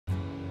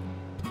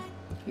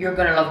You're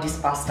gonna love this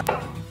pasta.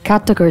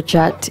 Cut the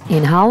courgette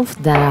in half,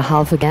 then a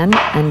half again,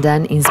 and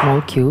then in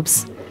small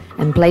cubes,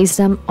 and place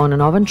them on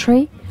an oven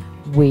tray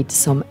with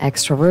some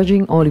extra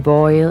virgin olive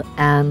oil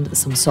and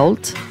some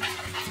salt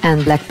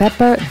and black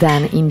pepper,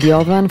 then in the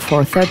oven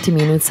for 30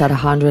 minutes at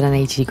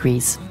 180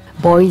 degrees.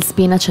 Boil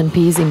spinach and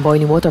peas in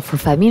boiling water for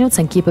 5 minutes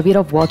and keep a bit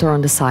of water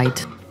on the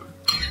side.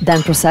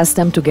 Then process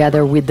them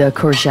together with the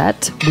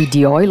courgette, with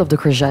the oil of the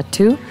courgette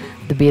too,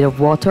 the bit of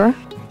water,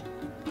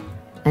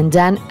 and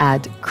then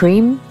add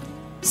cream,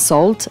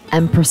 salt,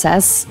 and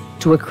process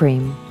to a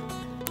cream.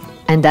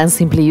 And then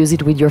simply use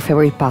it with your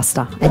favorite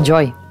pasta.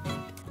 Enjoy!